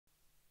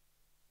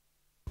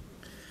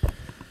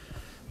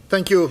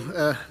Thank you,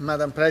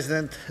 Madam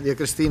President, dear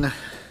Christina,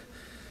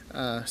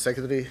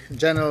 Secretary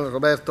General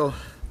Roberto,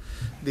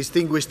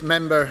 distinguished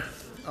member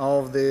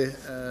of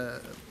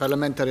the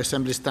Parliamentary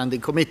Assembly Standing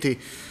Committee,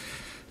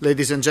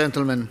 ladies and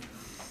gentlemen.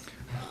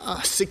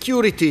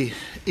 Security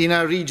in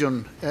our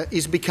region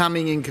is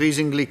becoming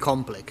increasingly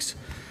complex.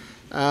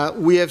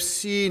 We have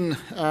seen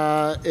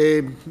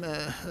a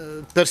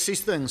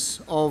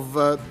persistence of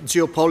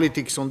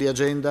geopolitics on the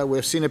agenda. We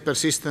have seen a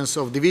persistence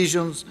of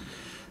divisions.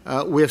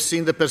 We have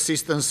seen the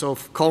persistence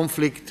of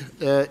conflict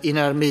in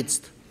our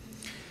midst.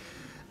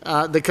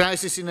 The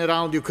crisis in and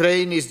around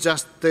Ukraine is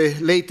just the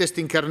latest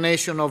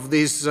incarnation of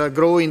this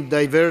growing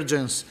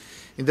divergence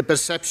in the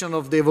perception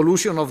of the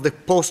evolution of the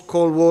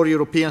post-Cold War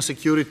European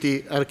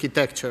security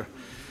architecture.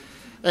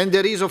 And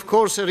there is, of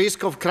course, a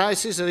risk of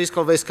crisis, a risk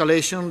of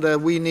escalation that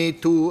we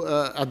need to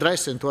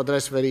address and to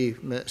address very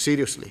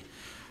seriously.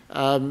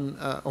 On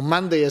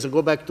Monday, as I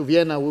go back to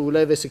Vienna, we will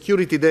have a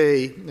security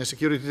day. A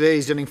security day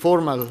is an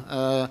informal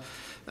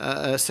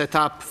set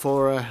up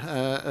for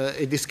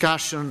a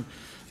discussion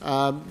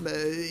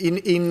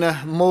in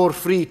more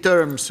free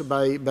terms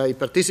by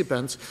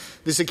participants.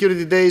 The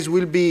security days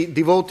will be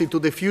devoted to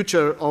the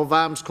future of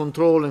arms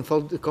control and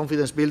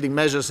confidence building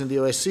measures in the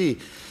OSCE.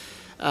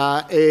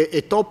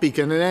 A topic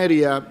and an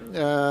area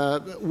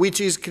which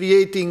is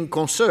creating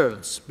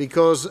concerns,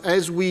 because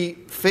as we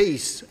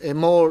face a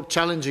more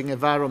challenging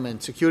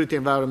environment, security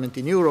environment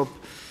in Europe,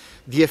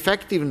 the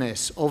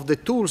effectiveness of the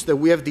tools that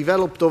we have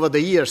developed over the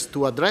years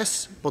to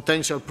address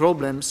potential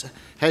problems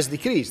has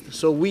decreased.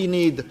 So we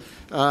need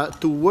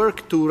to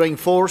work to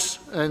reinforce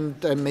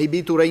and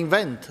maybe to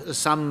reinvent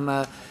some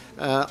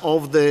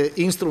of the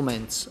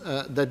instruments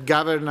that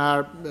govern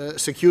our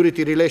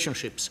security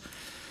relationships.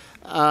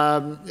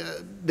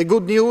 The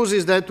good news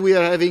is that we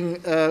are having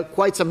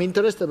quite some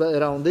interest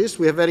around this.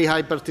 We have very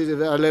high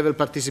level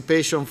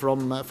participation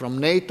from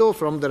NATO,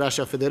 from the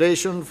Russian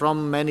Federation,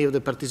 from many of the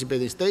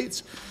participating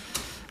states.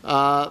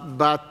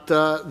 But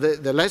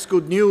the less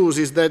good news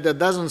is that there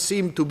doesn't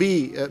seem to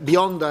be,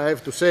 beyond, I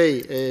have to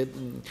say,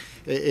 an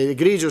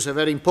egregious, a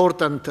very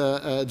important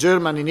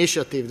German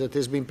initiative that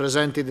has been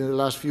presented in the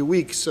last few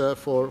weeks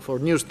for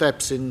new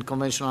steps in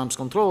conventional arms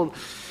control.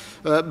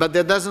 But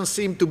there doesn't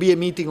seem to be a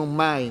meeting of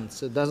minds.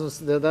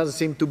 There doesn't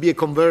seem to be a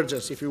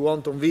convergence, if you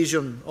want, on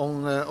vision,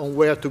 on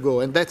where to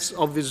go. And that's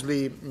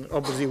obviously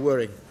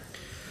worrying.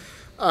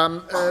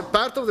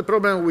 Part of the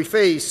problem we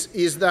face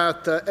is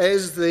that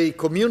as the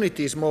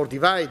community is more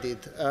divided,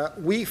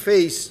 we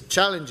face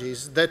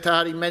challenges that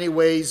are in many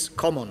ways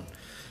common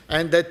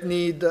and that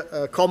need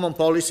common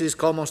policies,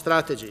 common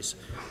strategies.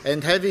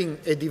 And having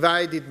a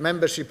divided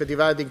membership, a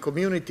dividing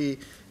community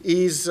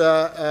is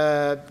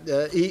a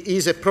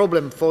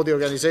problem for the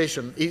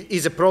organization,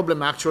 is a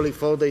problem actually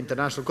for the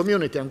international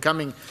community. I'm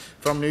coming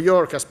from New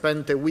York. I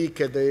spent a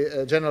week at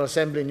the General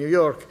Assembly in New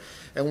York,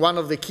 and one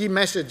of the key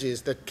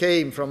messages that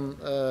came from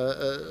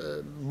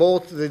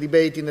both the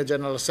debate in the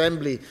General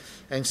Assembly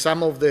and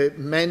some of the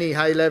many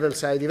high-level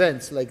side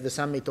events, like the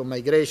Summit on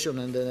Migration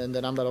and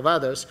a number of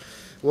others,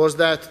 was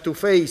that to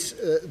face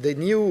the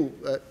new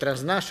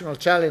transnational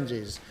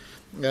challenges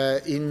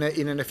in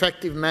an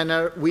effective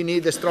manner, we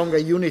need a stronger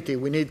unity.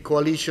 We need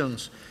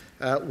coalitions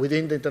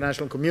within the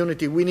international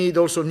community. We need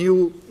also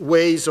new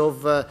ways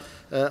of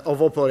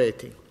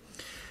operating.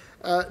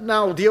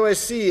 Now, the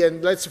OSCE,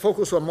 and let's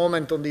focus for a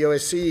moment on the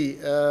OSCE.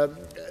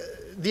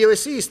 The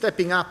OSCE is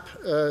stepping up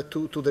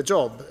to the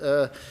job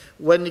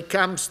when it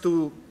comes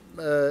to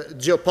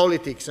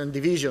geopolitics and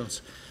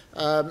divisions.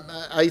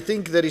 I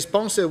think the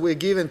response that we're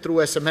given through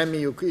SMM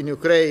in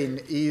Ukraine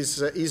is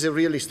a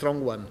really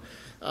strong one.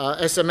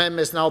 SMM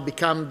has now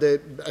become,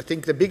 I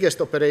think, the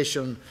biggest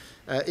operation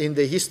in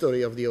the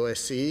history of the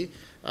OSCE.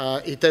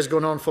 It has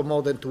gone on for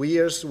more than 2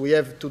 years. We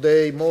have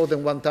today more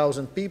than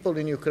 1,000 people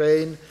in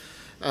Ukraine.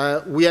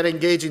 We are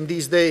engaging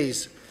these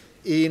days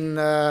in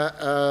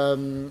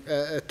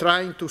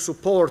trying to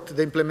support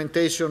the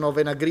implementation of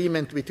an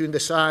agreement between the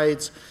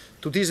sides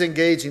to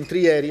disengage in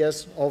 3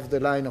 areas of the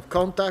line of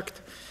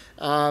contact.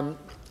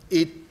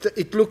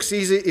 It looks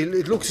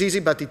easy,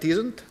 but it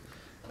isn't.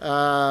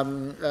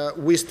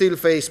 We still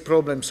face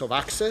problems of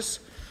access.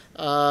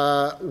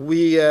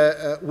 We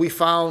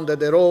found that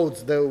the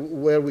roads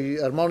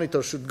where our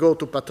monitors should go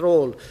to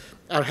patrol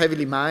are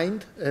heavily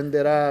mined, and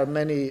there are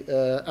many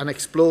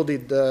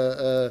unexploded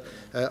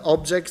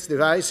objects,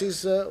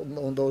 devices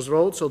on those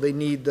roads, so they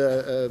need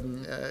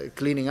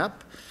cleaning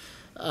up.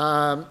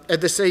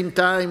 At the same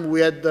time,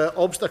 we had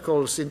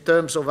obstacles in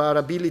terms of our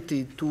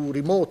ability to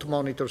remote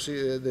monitor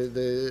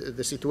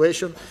the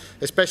situation,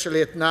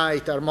 especially at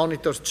night. Our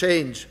monitors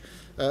change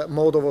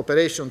mode of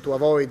operation to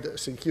avoid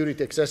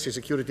excessive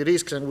security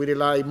risks, and we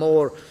rely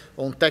more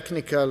on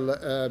technical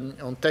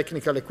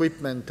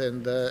equipment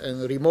and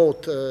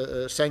remote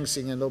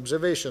sensing and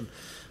observation.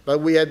 But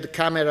we had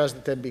cameras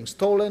that had been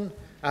stolen,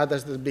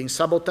 others that had been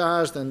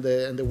sabotaged, and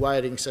the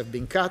wirings have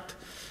been cut.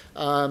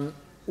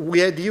 We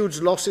had huge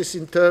losses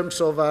in terms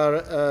of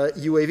our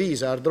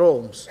UAVs, our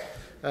drones,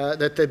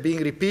 that have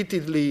been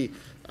repeatedly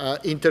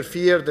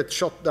interfered and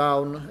shot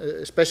down,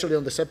 especially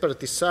on the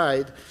separatist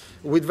side,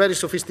 with very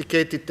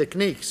sophisticated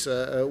techniques.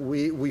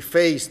 We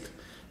faced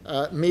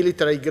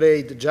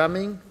military-grade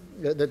jamming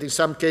that in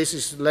some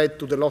cases led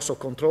to the loss of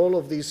control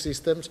of these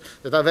systems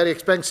that are very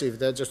expensive.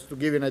 They're, just to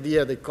give you an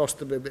idea, they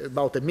cost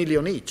about €1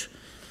 million each,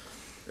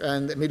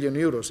 and €1 million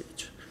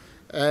each.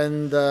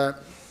 And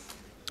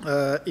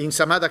in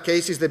some other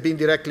cases, they've been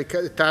directly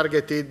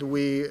targeted.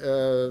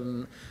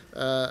 In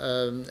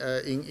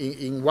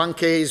one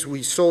case,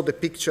 we saw the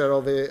picture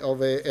of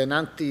an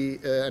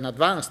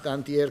advanced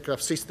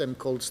anti-aircraft system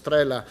called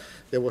Strela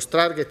that was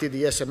targeted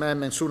the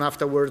SMM, and soon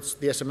afterwards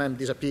the SMM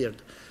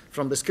disappeared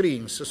from the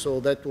screens.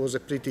 So that was a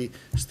pretty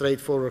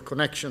straightforward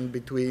connection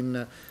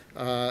between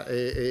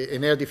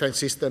an air defense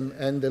system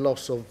and the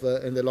loss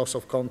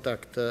of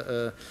contact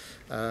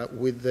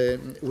with the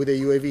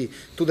UAV,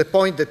 to the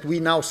point that we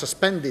now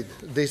suspended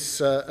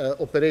this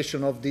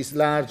operation of these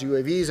large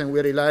UAVs, and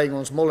we're relying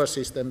on smaller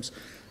systems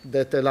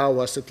that allow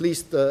us, at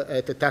least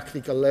at a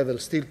tactical level,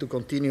 still to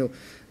continue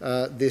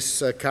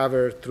this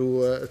cover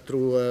through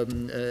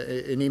an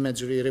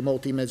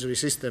remote imagery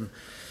system.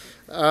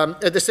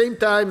 At the same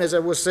time, as I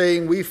was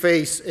saying, we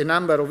face a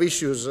number of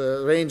issues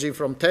ranging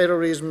from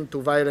terrorism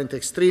to violent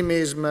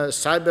extremism,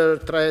 cyber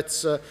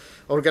threats,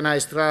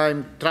 organized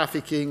crime,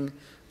 trafficking,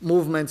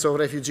 movements of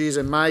refugees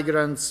and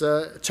migrants,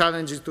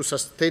 challenges to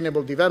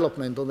sustainable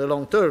development on the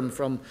long term,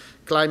 from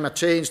climate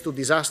change to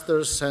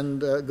disasters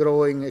and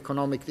growing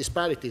economic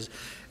disparities.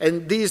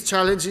 And these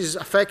challenges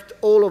affect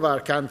all of our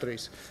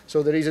countries.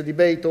 So there is a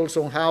debate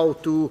also on how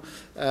to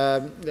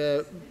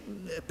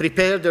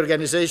prepare the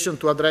organization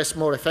to address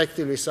more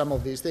effectively some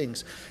of these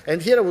things.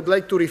 And here I would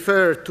like to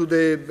refer to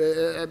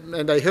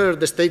and I heard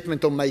the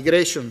statement on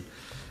migration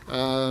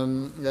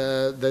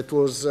that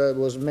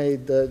was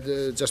made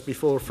just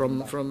before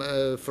from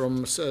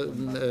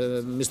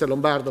Mr.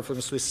 Lombardo, from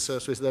the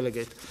Swiss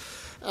delegate.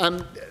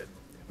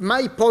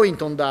 My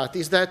point on that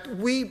is that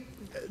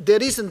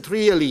there isn't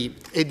really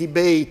a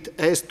debate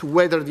as to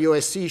whether the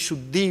OSCE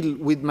should deal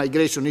with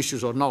migration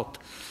issues or not,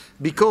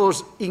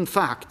 because in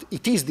fact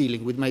it is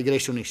dealing with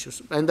migration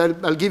issues. And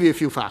I'll give you a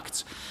few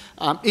facts.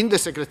 In the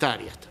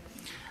Secretariat,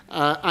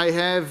 I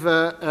have,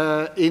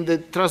 in the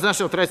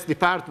Transnational Threats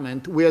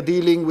Department, we are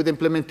dealing with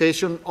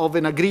implementation of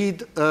an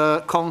agreed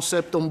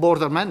concept on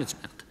border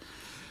management.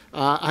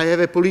 I have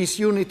a police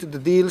unit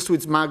that deals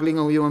with smuggling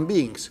of human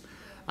beings.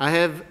 I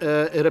have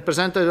a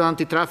representative of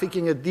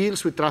anti-trafficking that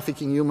deals with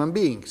trafficking human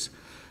beings.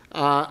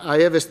 I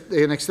have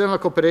an external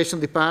cooperation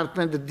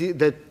department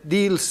that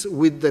deals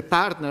with the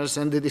partners,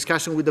 and the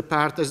discussion with the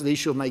partners, the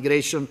issue of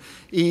migration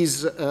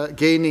is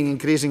gaining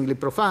increasingly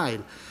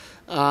profile.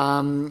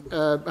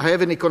 I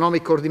have an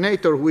economic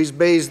coordinator whose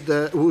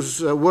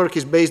work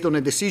is based on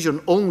a decision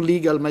on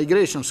legal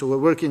migration. So we're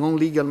working on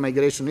legal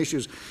migration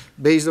issues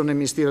based on a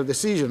ministerial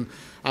decision.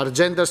 Our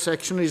gender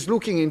section is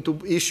looking into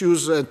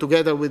issues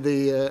together with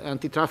the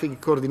anti-trafficking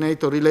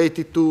coordinator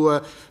related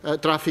to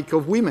traffic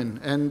of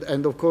women.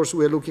 And of course,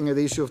 we're looking at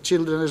the issue of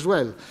children as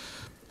well.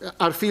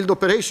 Our field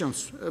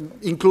operations,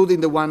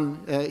 including the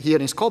one here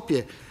in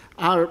Skopje,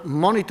 are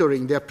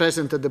monitoring. They are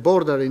present at the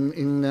border.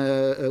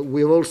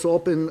 We have also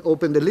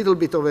opened a little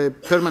bit of a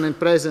permanent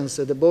presence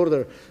at the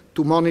border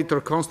to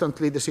monitor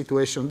constantly the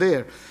situation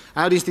there.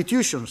 Our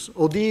institutions,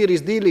 ODIHR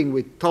is dealing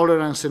with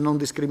tolerance and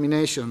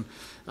non-discrimination.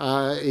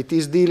 It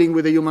is dealing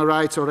with the human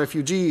rights of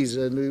refugees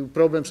and the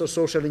problems of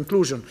social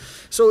inclusion.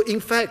 So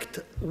in fact,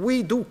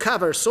 we do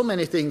cover so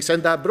many things,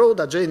 and our broad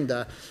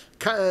agenda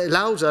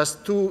allows us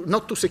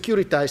not to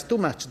securitize too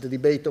much the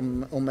debate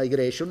on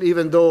migration,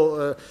 even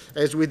though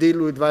as we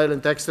deal with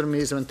violent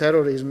extremism and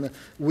terrorism,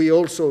 we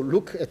also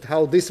look at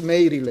how this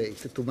may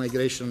relate to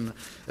migration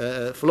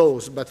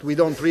flows, but we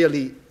don't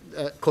really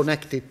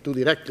connect it too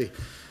directly.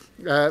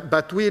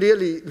 But we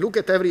really look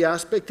at every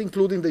aspect,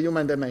 including the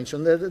human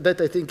dimension.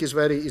 That I think is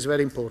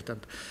very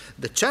important.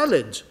 The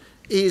challenge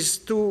is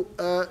to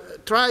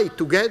try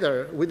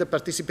together with the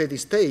participating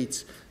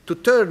states to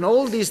turn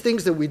all these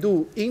things that we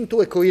do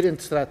into a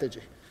coherent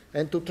strategy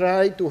and to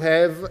try to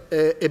have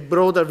a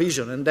broader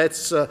vision. And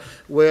that's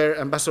where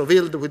Ambassador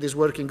Wild, with his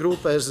working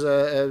group,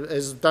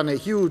 has done a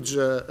huge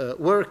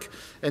work.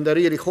 And I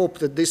really hope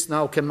that this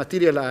now can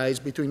materialize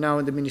between now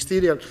and the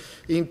ministerial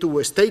into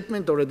a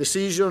statement or a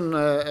decision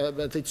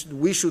that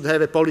we should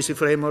have a policy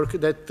framework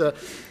that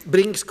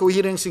brings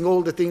coherence in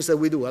all the things that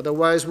we do.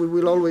 Otherwise, we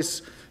will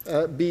always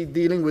be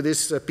dealing with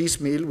this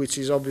piecemeal, which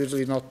is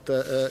obviously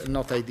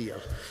not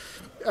ideal.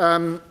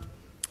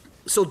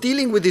 So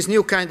dealing with these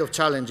new kind of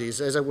challenges,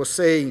 as I was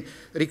saying,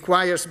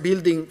 requires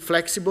building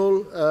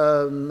flexible,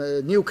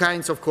 new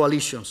kinds of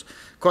coalitions.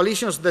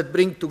 Coalitions that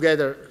bring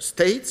together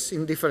states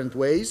in different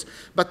ways,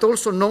 but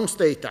also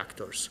non-state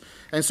actors.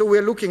 And so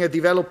we're looking at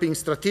developing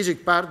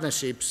strategic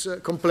partnerships,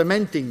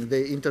 complementing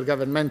the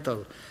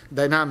intergovernmental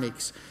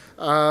dynamics,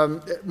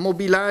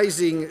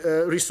 mobilizing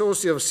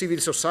resources of civil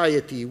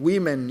society,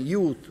 women,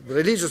 youth,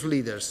 religious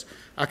leaders,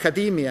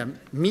 academia,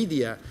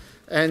 media,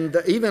 and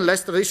even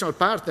less traditional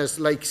partners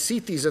like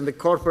cities and the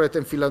corporate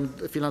and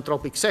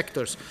philanthropic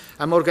sectors.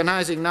 I'm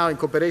organizing now in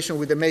cooperation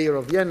with the mayor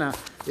of Vienna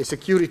a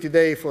security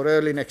day for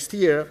early next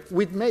year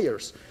with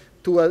mayors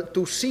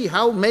to see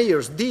how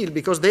mayors deal,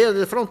 because they are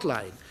the front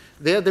line.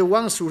 They are the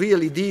ones who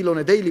really deal on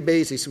a daily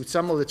basis with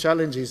some of the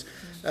challenges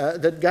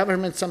that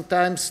governments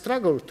sometimes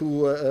struggle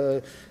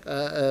to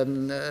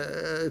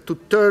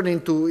turn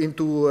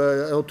into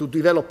or to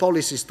develop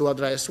policies to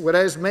address,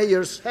 whereas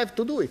mayors have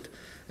to do it.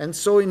 And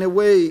so in a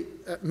way,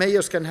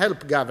 mayors can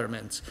help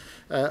governments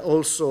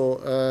also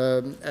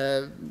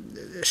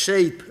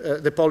shape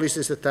the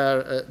policies that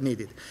are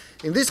needed.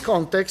 In this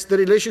context, the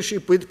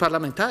relationship with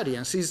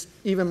parliamentarians is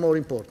even more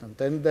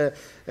important.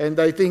 And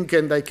I think,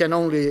 and I can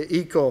only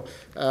echo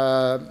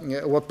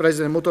what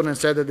President Mutonen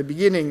said at the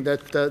beginning,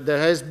 that there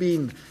has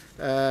been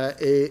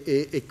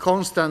a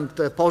constant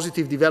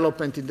positive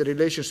development in the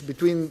relations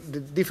between the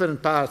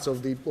different parts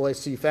of the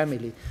OSCE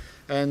family.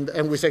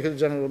 And with Secretary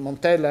General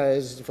Montella,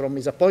 as from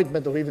his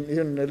appointment, or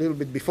even a little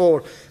bit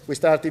before, we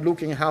started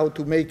looking how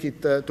to make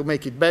it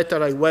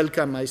better.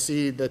 I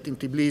see that in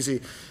Tbilisi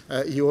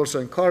you also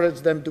encourage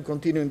them to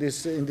continue in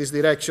this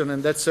direction,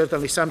 and that's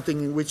certainly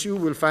something in which you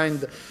will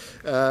find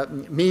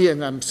me,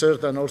 and I'm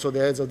certain also the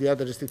heads of the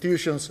other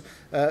institutions,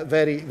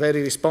 very,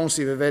 very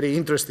responsive and very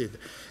interested.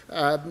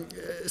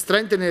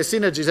 Strengthening the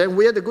synergies, and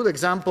we had a good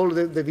example,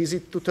 the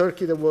visit to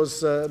Turkey that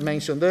was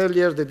mentioned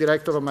earlier. The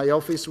director of my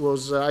office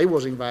I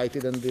was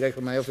invited, and the director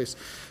of my office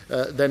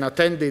then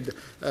attended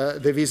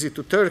the visit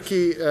to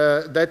Turkey.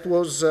 That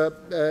was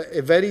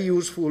a very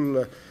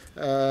useful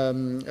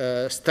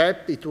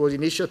step. It was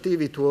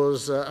initiative, it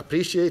was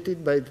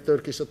appreciated by the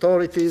Turkish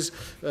authorities,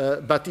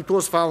 but it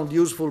was found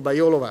useful by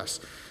all of us.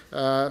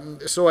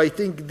 So I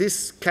think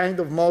this kind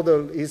of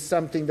model is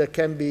something that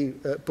can be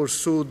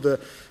pursued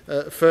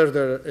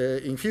further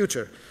in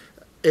future.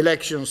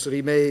 Elections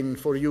remain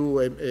for you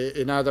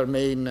another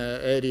main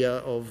area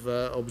of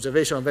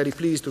observation. I'm very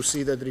pleased to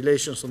see that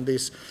relations on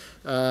this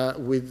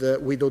with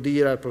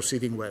ODIHR are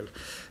proceeding well.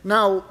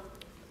 Now,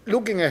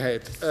 looking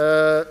ahead,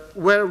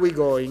 where are we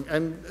going?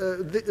 And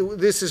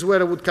this is where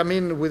I would come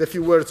in with a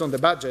few words on the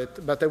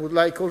budget, but I would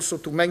like also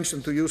to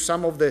mention to you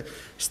some of the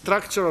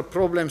structural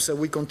problems that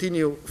we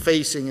continue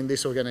facing in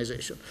this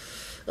organization.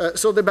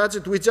 So the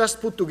budget, we just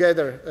put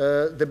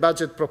together the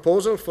budget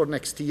proposal for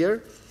next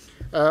year.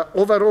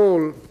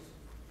 Overall,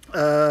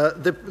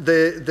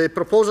 the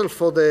proposal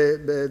for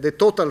the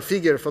total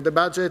figure for the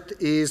budget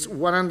is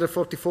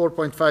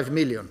 144.5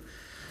 million.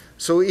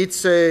 So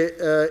it's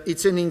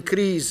an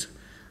increase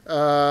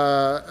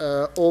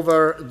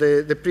over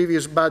the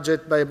previous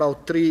budget by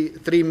about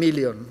 3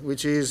 million,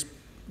 which is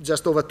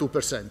just over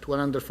 2%.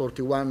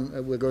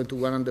 141, we're going to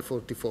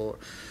 144.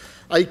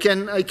 I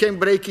can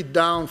break it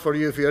down for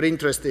you if you're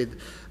interested.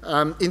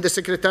 In the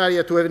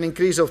Secretariat, we have an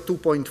increase of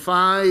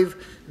 2.5.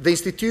 The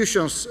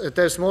institutions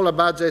have smaller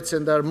budgets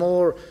and are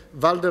more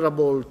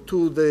vulnerable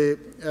to the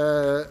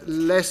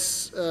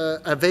less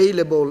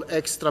available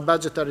extra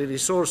budgetary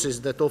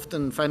resources that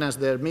often finance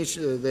their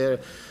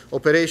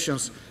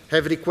operations,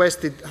 have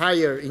requested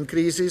higher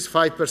increases,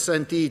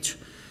 5% each.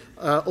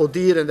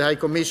 ODIHR and the High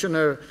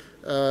Commissioner,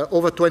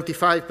 over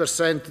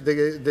 25%,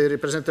 the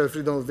representative of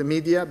freedom of the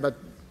media, but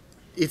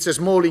it's a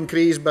small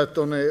increase, but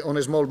on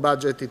a small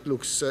budget, it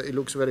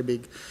looks very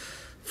big.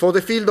 For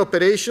the field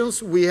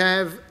operations, we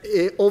have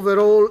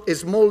overall a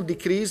small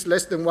decrease,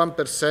 less than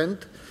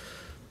 1%.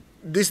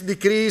 This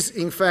decrease,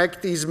 in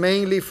fact, is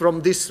mainly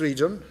from this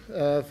region,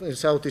 in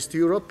Southeast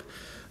Europe.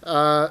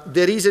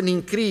 There is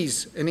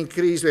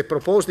a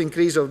proposed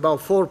increase of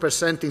about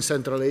 4% in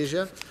Central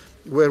Asia,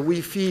 where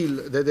we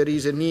feel that there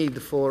is a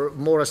need for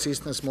more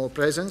assistance, more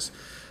presence.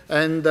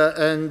 And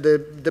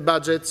the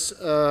budgets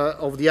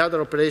of the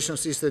other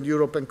operations, Eastern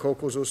Europe and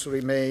Caucasus,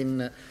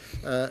 remain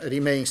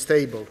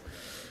stable.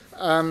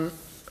 On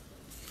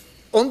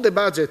the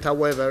budget,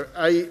 however,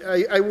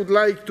 I would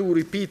like to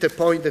repeat a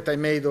point that I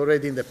made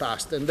already in the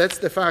past, and that's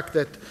the fact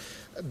that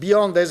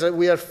beyond, as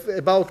we are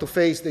about to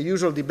face the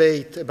usual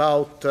debate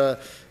about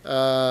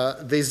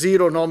the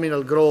zero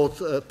nominal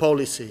growth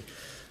policy,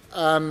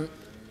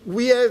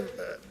 we have.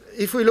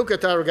 If we look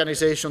at our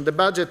organization, the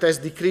budget has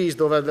decreased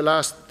over the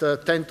last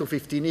 10 to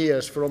 15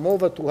 years from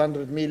over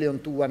 200 million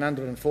to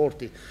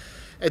 140.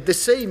 At the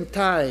same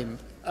time,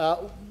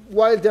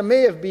 while there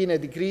may have been a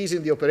decrease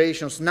in the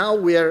operations, now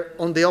we are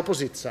on the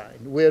opposite side.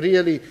 We're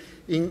really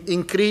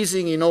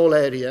increasing in all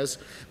areas,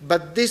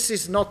 but this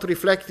is not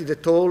reflected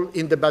at all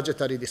in the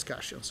budgetary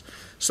discussions.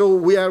 So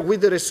we are, with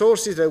the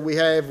resources that we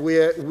have,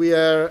 we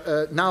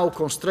are now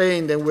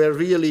constrained, and we're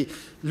really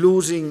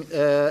losing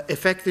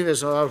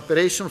effectiveness of our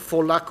operation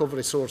for lack of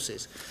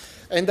resources.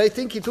 And I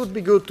think it would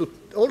be good to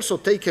also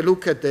take a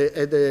look at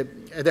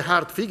the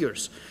hard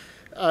figures.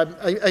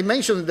 I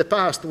mentioned in the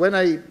past, when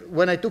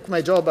I took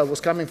my job, I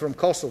was coming from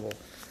Kosovo.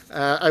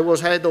 I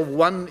was head of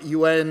one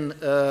UN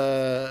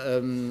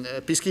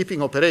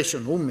peacekeeping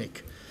operation,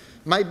 UNMIK.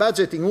 My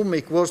budget in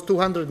UNMIK was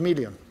 200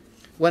 million.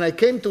 When I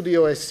came to the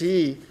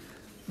OSCE,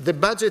 the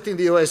budget in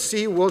the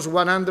OSCE was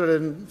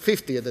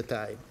 150 at the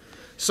time.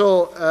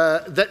 So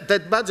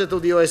that budget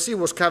of the OSCE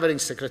was covering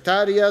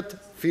secretariat,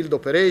 field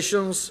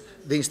operations,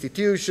 the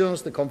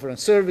institutions, the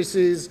conference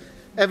services,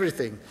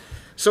 everything.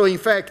 So in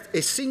fact,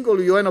 a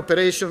single UN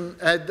operation,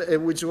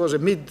 which was a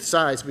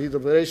mid-sized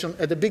operation,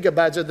 had a bigger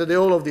budget than the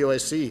whole of the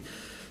OSCE.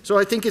 So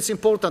I think it's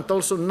important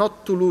also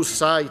not to lose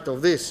sight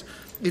of this.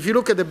 If you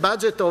look at the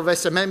budget of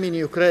SMM in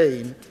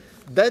Ukraine,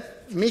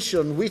 that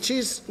mission, which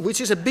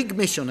is a big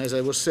mission, as I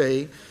was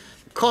saying,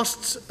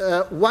 costs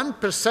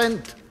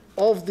 1%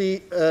 of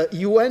the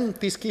UN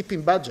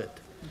peacekeeping budget.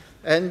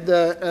 And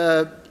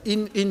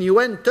in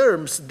UN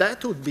terms,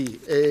 that would be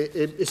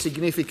a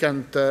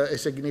significant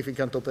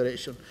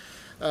operation.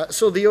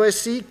 So the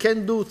OSCE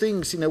can do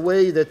things in a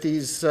way that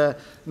is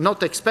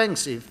not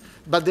expensive,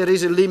 but there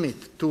is a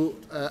limit to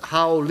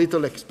how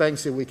little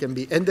expensive we can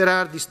be. And there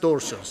are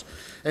distortions.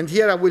 And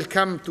here I will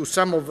come to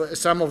some of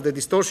the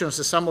distortions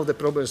and some of the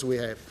problems we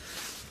have.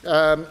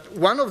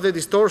 One of the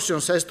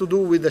distortions has to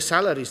do with the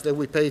salaries that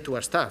we pay to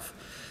our staff.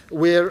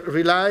 We're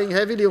relying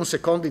heavily on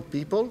seconded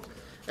people,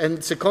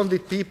 and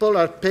seconded people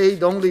are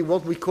paid only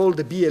what we call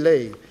the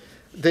BLA.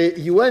 The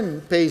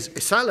UN pays a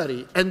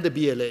salary and the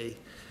BLA.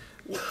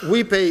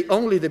 We pay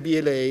only the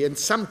BLA, and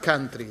some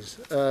countries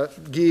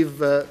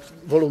give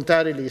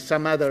voluntarily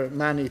some other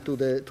money to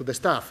the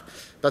staff.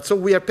 But so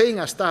we are paying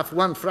our staff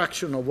one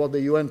fraction of what the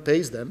UN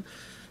pays them.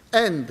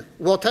 And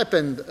what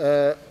happened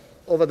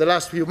over the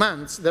last few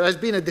months, there has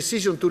been a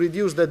decision to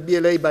reduce that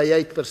BLA by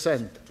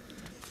 8%.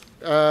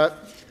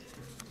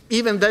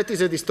 Even that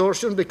is a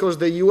distortion because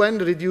the UN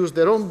reduced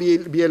their own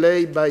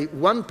BLA by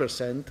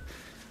 1%,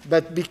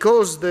 but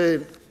because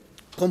the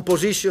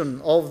composition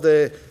of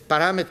the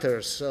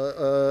parameters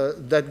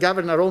that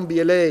govern our own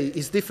BLA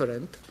is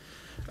different,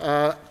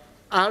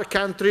 our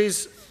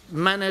countries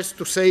managed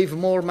to save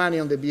more money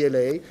on the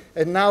BLA,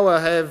 and now I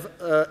have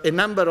a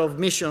number of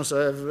missions,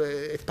 I have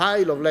a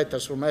pile of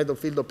letters from head of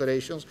field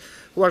operations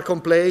who are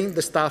complaining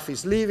the staff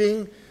is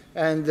leaving,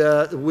 and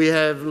we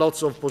have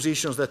lots of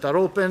positions that are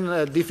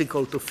open,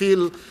 difficult to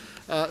fill.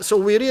 So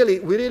we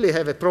really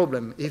have a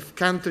problem if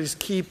countries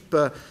keep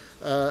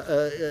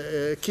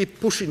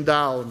pushing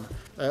down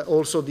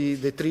also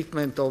the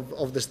treatment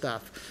of the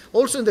staff.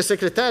 Also in the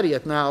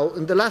Secretariat now,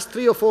 in the last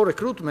 3 or 4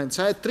 recruitments,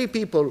 I had 3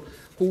 people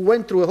who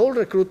went through a whole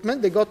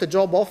recruitment, they got a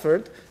job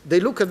offered,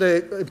 they look at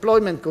the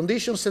employment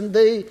conditions and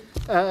they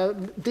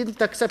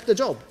didn't accept the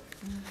job.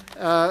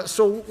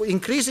 So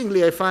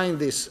increasingly I find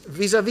this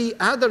vis-à-vis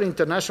other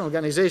international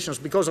organizations,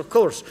 because of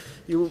course,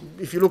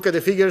 if you look at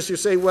the figures, you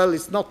say, well,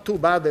 it's not too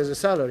bad as a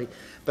salary.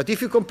 But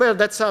if you compare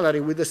that salary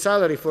with the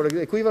salary for an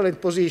equivalent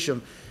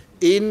position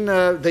in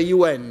the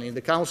UN, in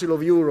the Council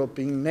of Europe,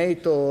 in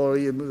NATO, or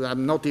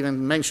I'm not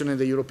even mentioning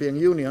the European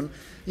Union,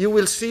 you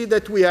will see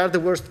that we are the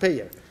worst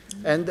payer.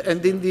 And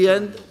in the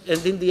end,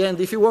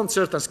 if you want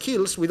certain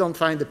skills, we don't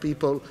find the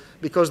people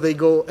because they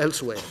go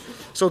elsewhere.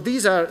 So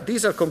these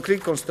are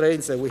concrete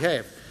constraints that we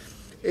have.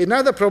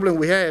 Another problem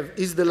we have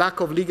is the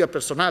lack of legal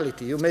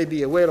personality. You may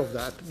be aware of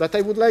that, but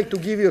I would like to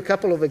give you a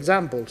couple of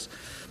examples.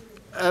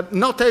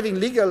 Not having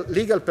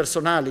legal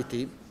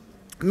personality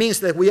means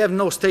that we have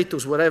no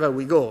status wherever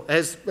we go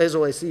as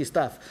OSCE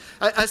staff.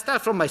 I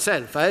start from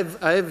myself.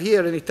 I have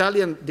here an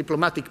Italian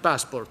diplomatic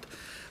passport.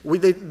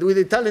 With the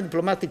Italian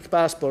diplomatic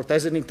passport,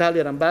 as an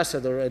Italian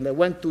ambassador, and I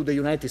went to the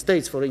United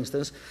States, for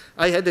instance,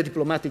 I had a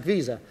diplomatic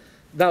visa.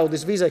 Now,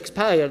 this visa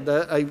expired.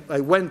 I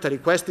went, I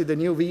requested a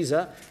new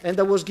visa, and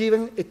I was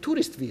given a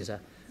tourist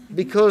visa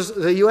because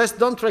the US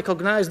don't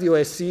recognize the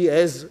OSCE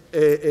as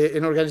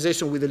an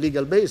organization with a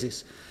legal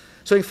basis.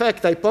 So, in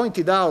fact, I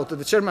pointed out,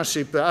 the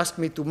chairmanship asked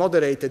me to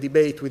moderate a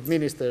debate with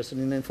ministers in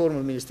an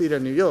informal ministerial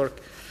in New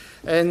York.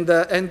 And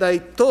I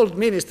told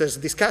ministers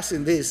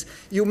discussing this,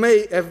 you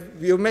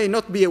may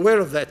not be aware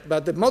of that,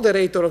 but the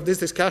moderator of this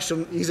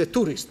discussion is a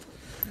tourist.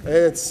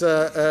 It's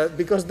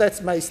because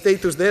that's my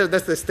status there,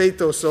 that's the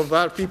status of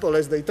our people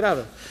as they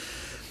travel.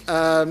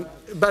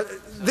 But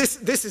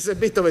this is a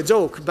bit of a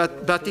joke,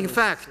 but in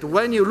fact,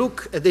 when you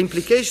look at the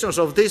implications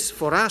of this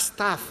for our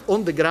staff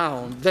on the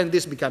ground, then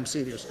this becomes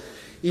serious.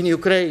 In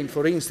Ukraine,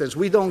 for instance,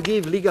 we don't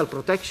give legal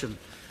protection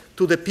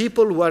to the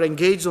people who are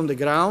engaged on the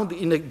ground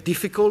in a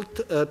difficult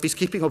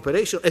peacekeeping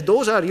operation. And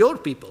those are your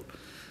people.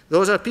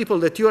 Those are people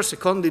that you are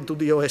seconded to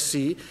the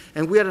OSCE,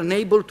 and we are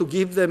unable to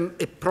give them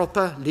a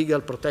proper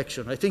legal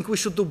protection. I think we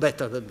should do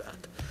better than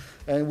that.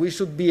 And we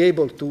should be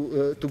able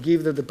to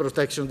give them the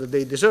protection that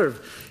they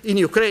deserve. In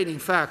Ukraine, in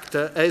fact,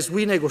 as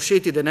we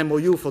negotiated an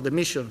MOU for the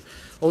mission,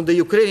 on the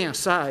Ukrainian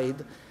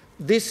side,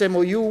 this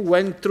MOU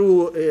went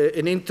through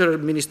an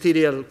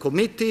interministerial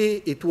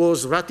committee. It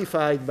was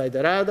ratified by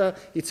the Rada.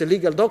 It's a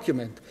legal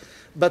document.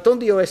 But on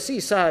the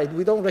OSCE side,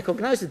 we don't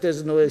recognize it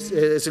as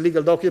a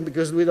legal document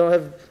because we don't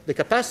have the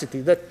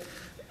capacity. That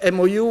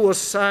MOU was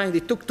signed.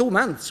 It took 2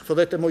 months for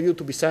that MOU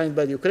to be signed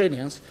by the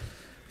Ukrainians.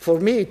 For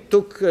me, it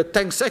took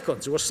 10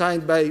 seconds. It was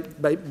signed by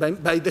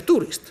the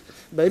tourist,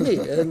 by me,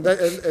 and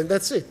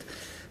that's it.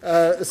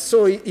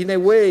 So in a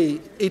way,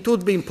 it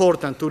would be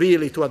important to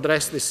really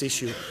address this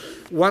issue.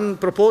 One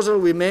proposal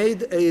we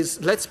made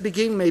is let's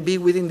begin maybe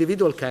with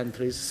individual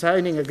countries,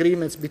 signing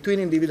agreements between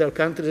individual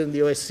countries and the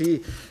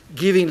OSCE,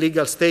 giving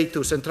legal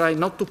status and trying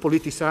not to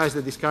politicize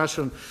the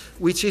discussion,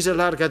 which is a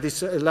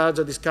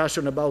larger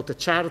discussion about a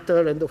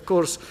charter. And of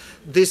course,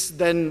 this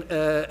then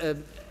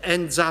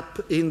ends up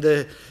in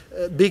the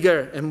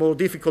bigger and more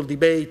difficult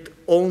debate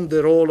on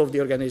the role of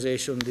the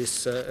organization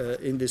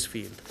in this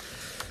field.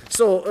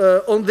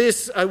 So on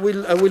this, I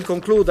will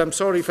conclude. I'm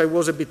sorry if I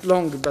was a bit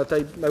long, but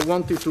I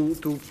wanted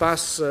to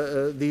pass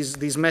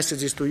these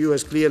messages to you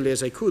as clearly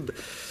as I could.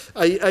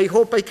 I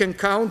hope I can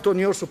count on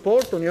your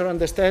support, on your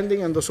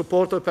understanding, and the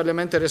support of the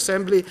Parliamentary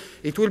Assembly.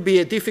 It will be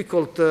a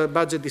difficult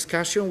budget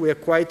discussion. We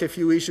have quite a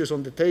few issues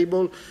on the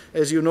table.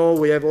 As you know,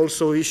 we have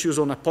also issues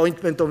on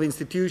appointment of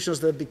institutions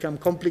that become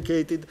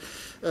complicated.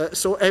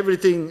 So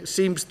everything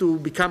seems to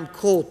become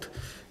caught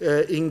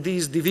in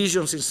these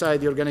divisions inside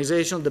the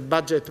organization. The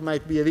budget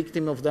might be a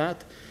victim of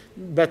that.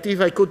 But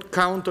if I could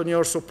count on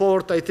your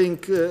support, I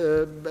think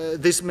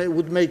this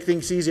would make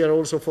things easier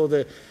also for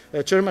the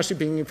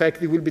chairmanship. In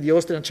fact, it will be the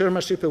Austrian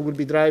chairmanship who will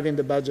be driving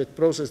the budget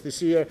process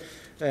this year.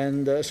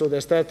 And so they're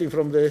starting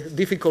from the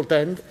difficult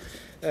end.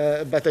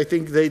 But I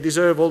think they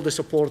deserve all the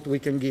support we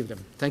can give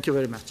them. Thank you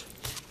very much.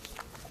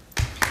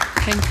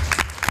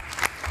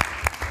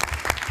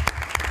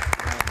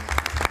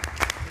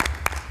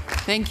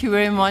 Thank you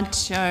very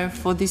much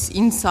for this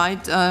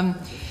insight.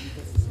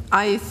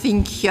 I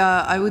think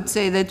I would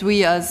say that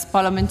we as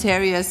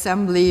Parliamentary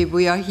Assembly,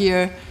 we are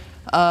here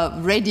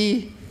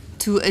ready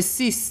to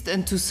assist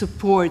and to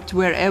support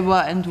wherever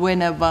and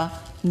whenever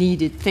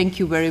needed. Thank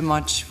you very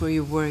much for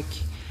your work.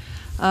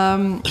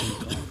 Are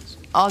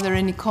there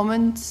any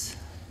comments?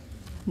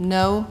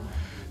 No?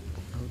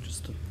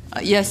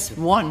 Yes,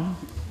 one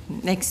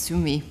next to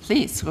me.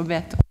 Please,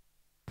 Roberto.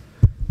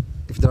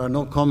 If there are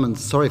no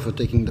comments, sorry for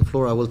taking the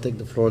floor. I will take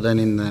the floor then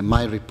in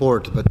my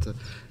report. But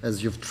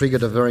as you've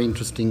triggered a very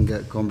interesting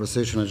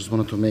conversation, I just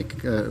wanted to make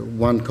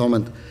one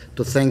comment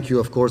to thank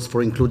you, of course,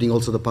 for including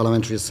also the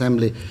Parliamentary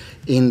Assembly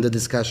in the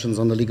discussions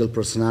on the legal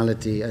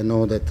personality. I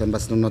know that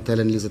Ambassador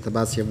Notel and Lisa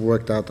Tabassi have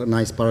worked out a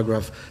nice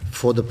paragraph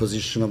for the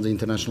position of the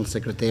International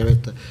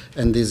Secretariat,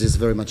 and this is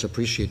very much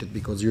appreciated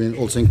because you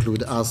also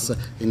include us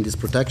in this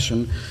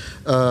protection.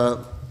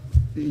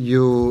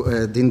 You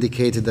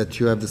indicated that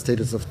you have the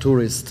status of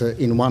tourist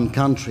in one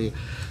country.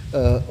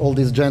 All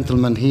these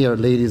gentlemen here,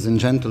 ladies and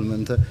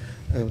gentlemen,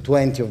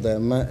 20 of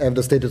them have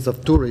the status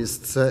of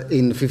tourists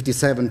in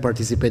 57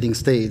 participating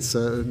states,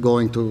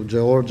 going to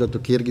Georgia, to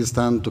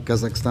Kyrgyzstan, to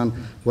Kazakhstan,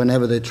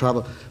 whenever they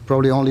travel.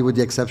 Probably only with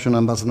the exception of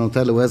Ambassador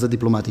Notel, who has a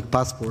diplomatic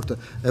passport.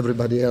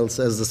 Everybody else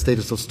has the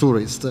status of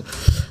tourist.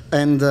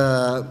 And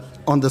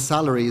on the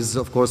salaries,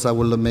 of course, I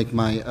will make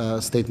my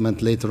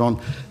statement later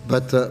on.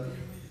 But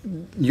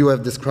you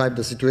have described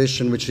the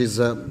situation which is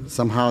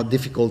somehow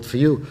difficult for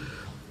you.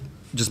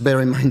 Just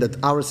bear in mind that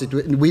our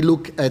situation, we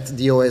look at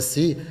the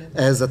OSCE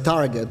as a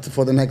target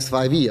for the next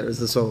 5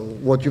 years. So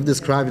what you've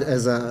described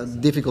as a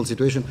difficult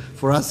situation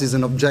for us is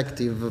an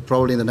objective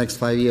probably in the next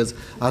 5 years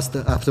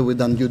after we've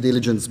done due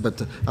diligence,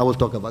 but I will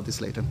talk about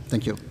this later.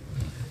 Thank you.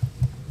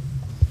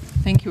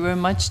 Thank you very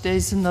much. There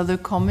is another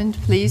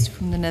comment, please,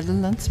 from the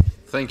Netherlands.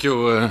 Thank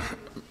you,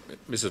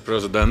 Mr.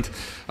 President.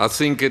 I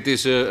think it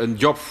is a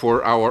job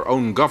for our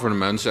own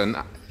governments and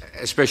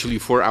especially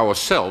for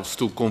ourselves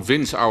to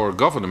convince our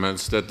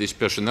governments that this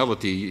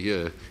personality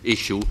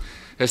issue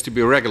has to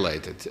be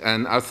regulated.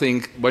 And I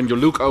think when you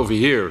look over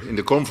here in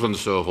the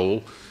conference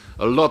hall,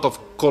 a lot of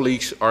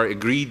colleagues are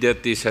agreed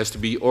that this has to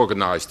be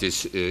organized,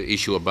 this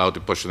issue about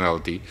the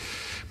personality.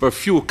 But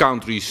few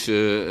countries,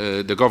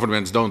 the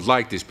governments don't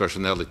like this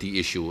personality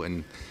issue,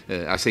 and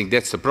I think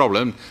that's the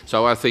problem.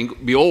 So I think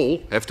we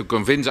all have to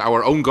convince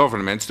our own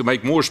governments to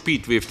make more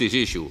speed with this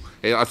issue.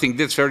 I think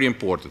that's very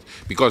important,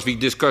 because we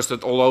discussed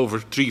it all over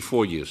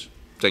 3-4 years.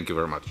 Thank you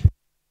very much.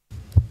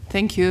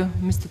 Thank you,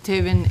 Mr.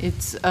 Tevin.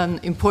 It's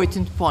an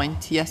important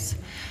point, yes.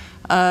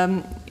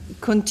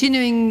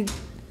 Continuing,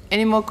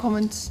 any more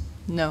comments?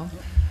 No.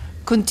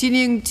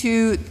 Continuing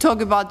to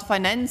talk about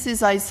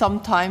finances, I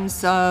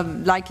sometimes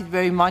like it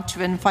very much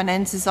when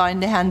finances are in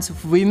the hands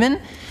of women.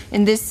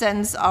 In this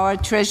sense, our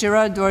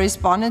treasurer, Doris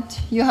Bonnet,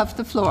 you have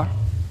the floor.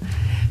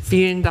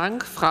 Vielen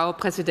Dank, Frau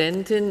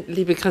Präsidentin,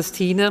 liebe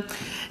Christine.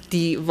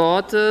 Die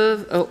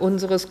Worte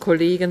unseres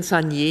Kollegen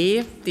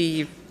Zannier,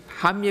 die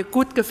haben mir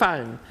gut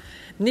gefallen.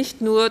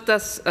 Nicht nur,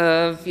 dass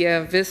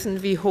wir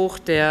wissen, wie hoch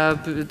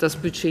das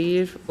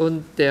Budget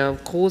und der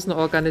großen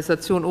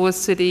Organisation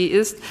OSCE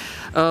ist,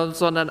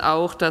 sondern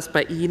auch, dass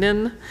bei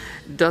Ihnen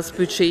das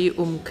Budget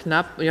um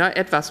knapp,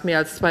 etwas mehr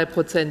als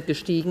 2%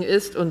 gestiegen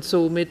ist und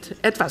somit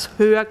etwas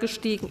höher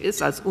gestiegen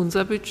ist als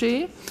unser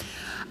Budget.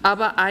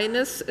 Aber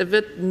eines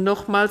wird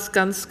nochmals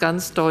ganz,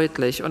 ganz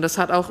deutlich, und das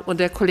hat auch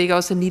der Kollege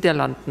aus den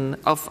Niederlanden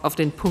auf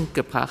den Punkt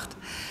gebracht.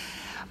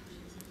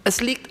 Es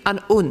liegt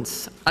an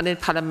uns,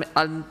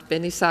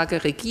 wenn ich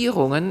sage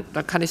Regierungen,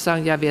 dann kann ich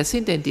sagen, ja, wer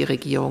sind denn die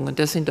Regierungen?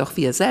 Das sind doch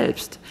wir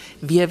selbst.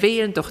 Wir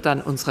wählen doch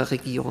dann unsere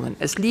Regierungen.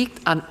 Es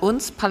liegt an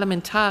uns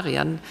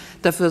Parlamentariern,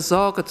 dafür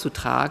Sorge zu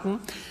tragen,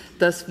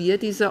 dass wir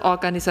diese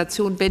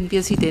Organisation, wenn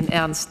wir sie denn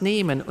ernst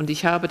nehmen, und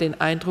ich habe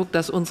den Eindruck,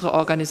 dass unsere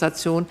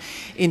Organisation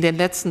in den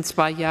letzten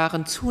 2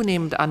 Jahren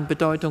zunehmend an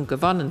Bedeutung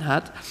gewonnen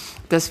hat,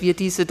 dass wir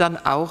diese dann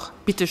auch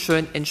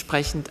bitteschön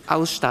entsprechend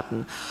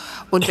ausstatten.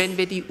 Und wenn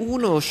wir die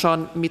UNO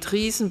schon mit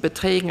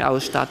Riesenbeträgen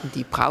ausstatten,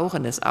 die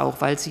brauchen es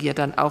auch, weil sie ja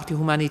dann auch die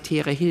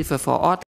humanitäre Hilfe vor Ort